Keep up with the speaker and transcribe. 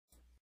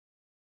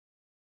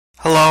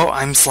Hello,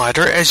 I'm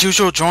Slider, as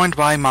usual joined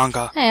by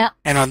Manga. Yeah.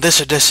 And on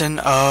this edition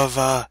of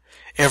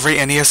every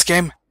NES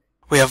game,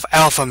 we have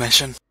Alpha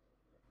Mission.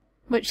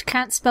 Which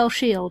can't spell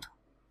shield.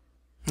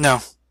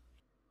 No.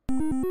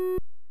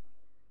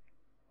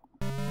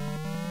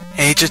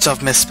 Agents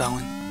of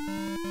misspelling.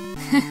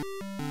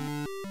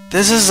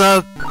 This is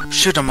a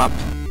shoot 'em up.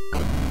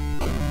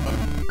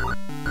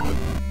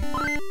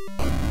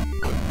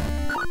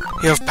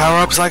 You have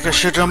power-ups like a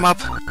shoot 'em up,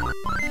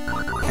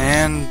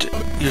 and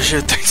you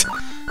shoot things.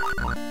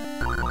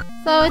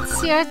 So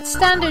it's your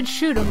standard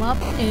shoot 'em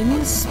up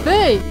in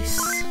space.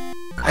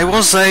 I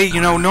will say,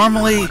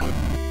 normally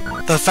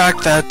the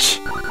fact that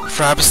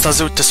Fraps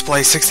doesn't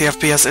display 60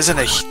 FPS isn't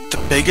the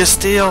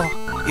biggest deal,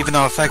 even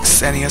though it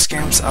affects NES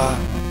games.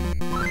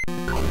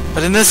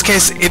 But in this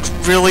case, it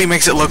really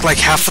makes it look like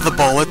half of the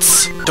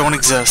bullets don't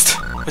exist,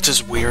 which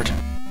is weird.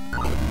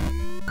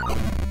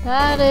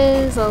 That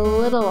is a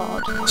little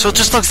odd. So it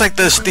just looks like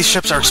these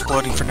ships are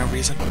exploding for no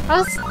reason.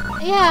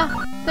 Yeah,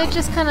 they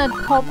just kind of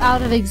pop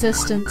out of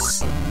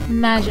existence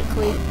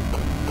magically.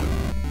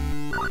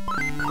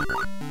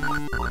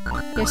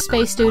 Your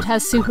space dude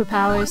has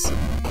superpowers.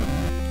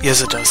 Yes,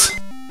 it does.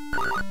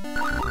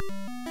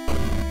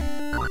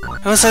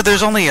 I would say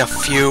there's only a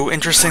few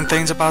interesting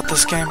things about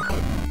this game.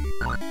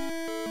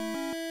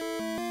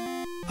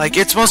 Like,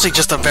 it's mostly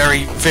just a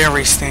very,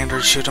 very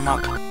standard shoot 'em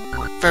up.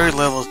 Very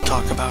little to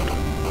talk about.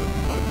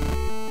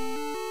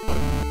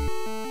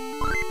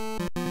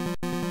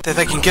 That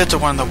they can get to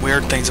one of the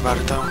weird things about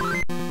it, though.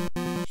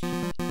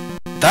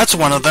 That's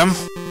one of them.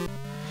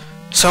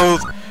 So,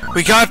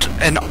 we got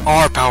an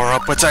R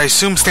power-up, which I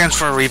assume stands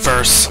for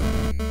reverse.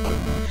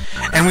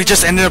 And we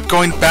just ended up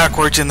going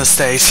backwards in the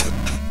stage.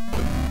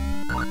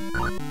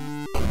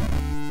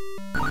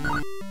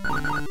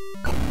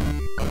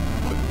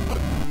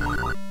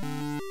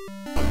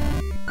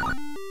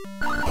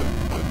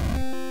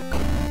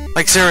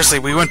 Like, seriously,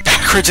 we went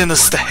backwards in the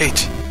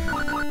stage.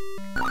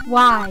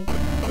 Why?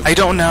 I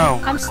don't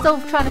know. I'm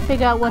still trying to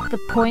figure out what the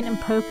point and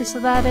purpose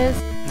of that is.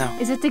 No.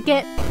 Is it to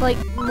get, like,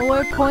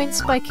 more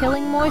points by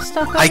killing more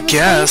stuff out I of the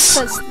guess.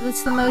 space?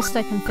 That's the most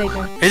I can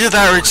figure. Either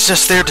that or it's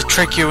just there to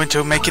trick you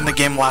into making the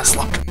game last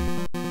longer.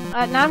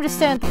 Now I'm just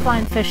staring at the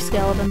flying fish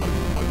skeleton.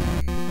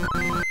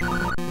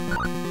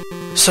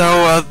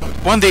 So,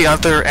 one of the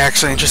other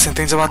actually interesting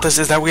things about this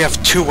is that we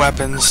have two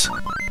weapons.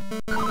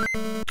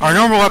 Our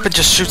normal weapon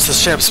just shoots the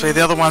ships, but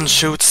the other one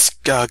shoots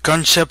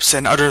gunships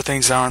and other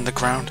things that are on the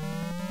ground.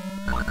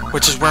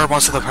 Which is where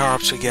most of the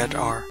power-ups we get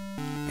are,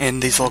 in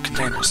these little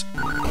containers.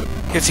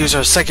 You have to use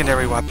our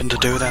secondary weapon to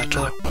do that,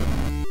 though.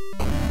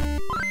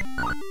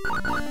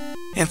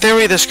 In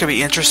theory, this could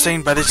be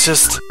interesting, but it's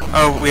just,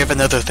 oh, we have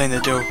another thing to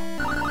do.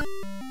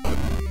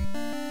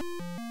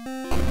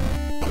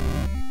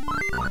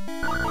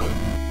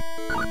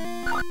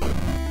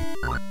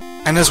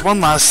 And there's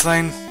one last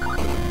thing.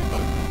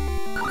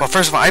 Well,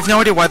 first of all, I have no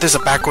idea why there's a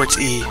backwards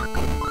E.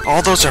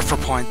 All those are for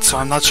points, so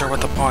I'm not sure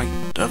what the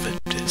point of it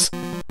is.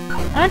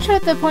 I'm not sure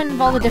what the point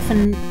of all the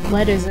different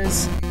letters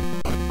is.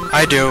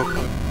 I do.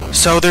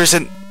 So there's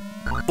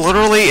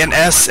literally an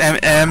S,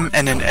 M,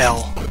 and an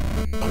L.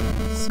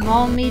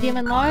 Small, medium,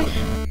 and large?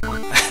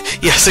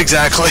 Yes,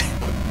 exactly.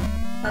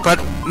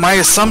 But my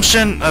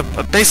assumption,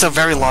 based on a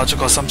very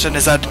logical assumption,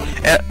 is that,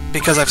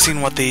 because I've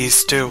seen what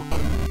these do,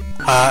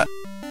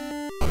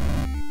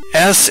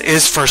 S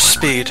is for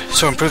speed,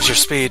 so improves your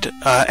speed.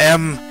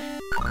 M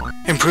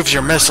improves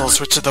your missiles,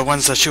 which are the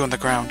ones that shoot on the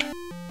ground.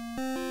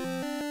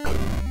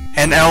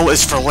 And L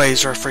is for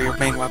laser, for your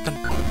main weapon.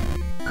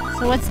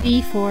 So what's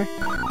E for?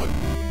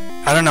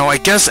 I don't know, I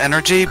guess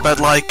energy, but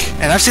like,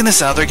 and I've seen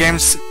this in other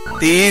games,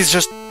 the E is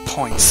just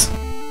points.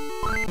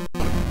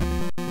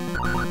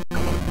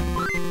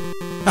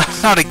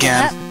 Not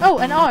again. Oh,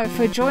 an R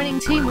for joining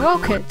Team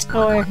Rocket,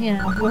 or,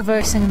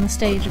 reversing in the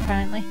stage,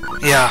 apparently.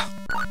 Yeah.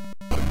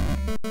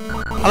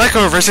 I like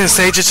how reversing the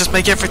stage is just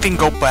make everything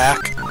go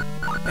back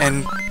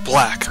and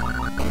black.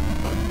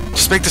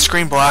 Just make the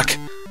screen black.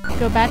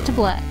 Go back to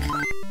black.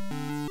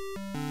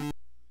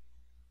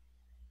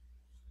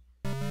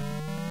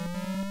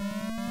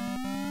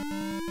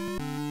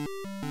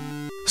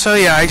 So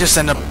yeah, I just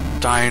end up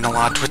dying a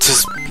lot, which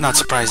is not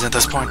surprising at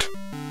this point.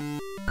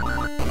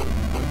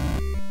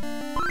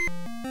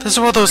 This is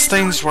one of those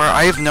things where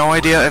I have no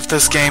idea if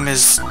this game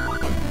is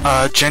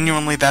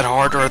genuinely that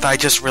hard or if I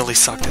just really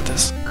sucked at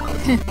this.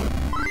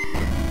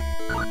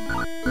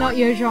 Not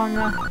your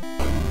genre.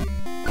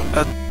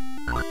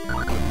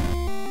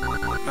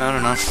 I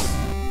don't know.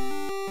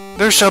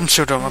 There's some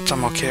shoot 'em ups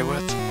I'm okay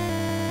with.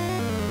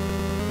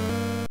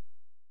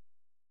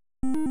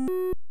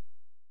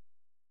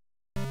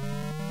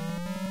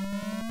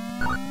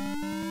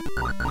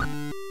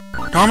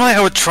 Normally I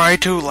would try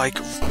to, like,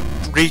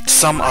 reach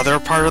some other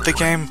part of the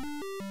game,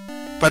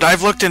 but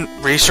I've looked in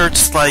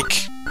research,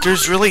 like,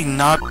 there's really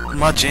not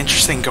much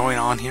interesting going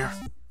on here.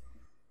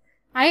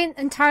 I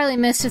entirely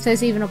missed if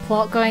there's even a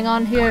plot going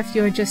on here if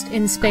you're just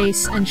in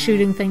space and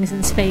shooting things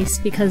in space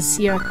because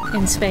you're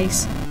in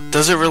space.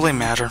 Does it really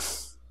matter?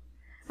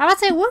 I would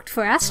say it worked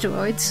for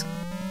asteroids.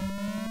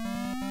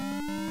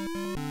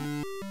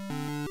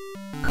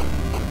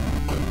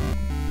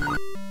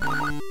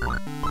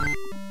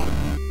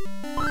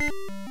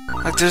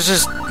 Like, there's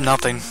just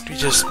nothing. You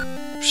just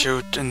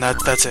shoot, and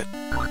that's it.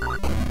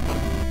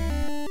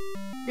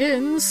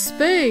 In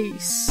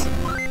space!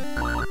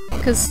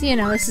 Because, you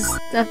know, it's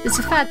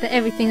a fact that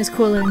everything is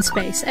cooler in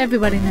space.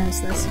 Everybody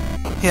knows this.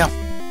 Yeah.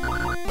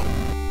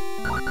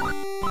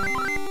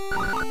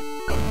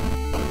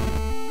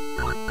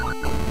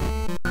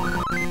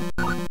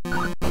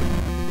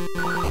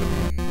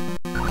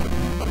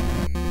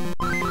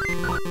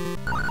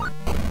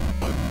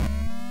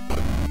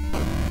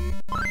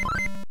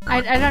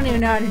 I don't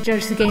even know how to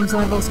judge the game's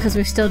levels because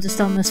we're still just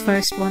on this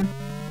first one.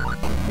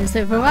 Is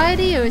there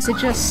variety, or is it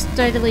just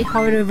steadily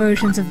harder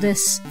versions of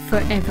this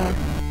forever?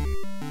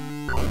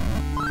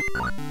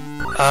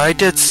 I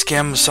did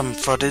skim some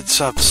footage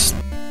of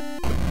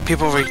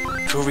people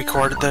who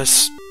recorded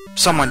this.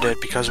 Someone did,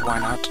 because why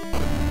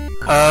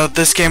not?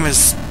 This game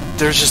is...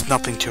 there's just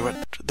nothing to it.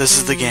 This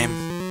is the game.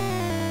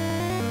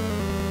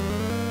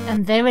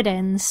 And there it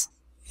ends.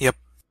 Yep.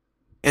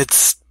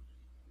 It's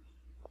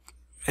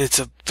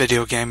a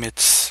video game,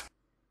 It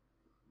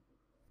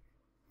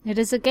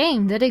is a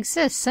game that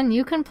exists, and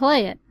you can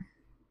play it.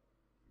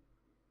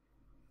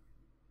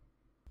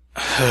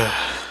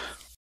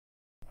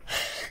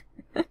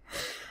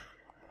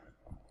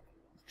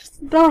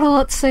 Not a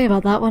lot to say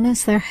about that one,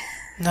 is there?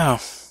 No.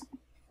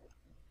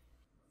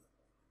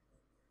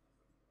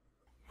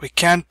 We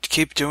can't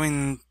keep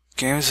doing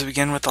games that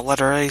begin with the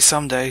letter A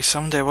someday.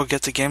 Someday we'll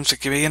get to games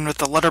that begin with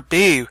the letter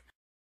B,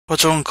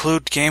 which will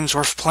include games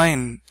worth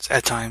playing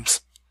at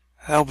times.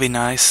 That'll be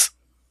nice.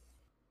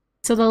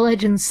 So the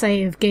legends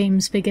say of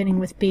games beginning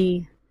with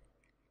B,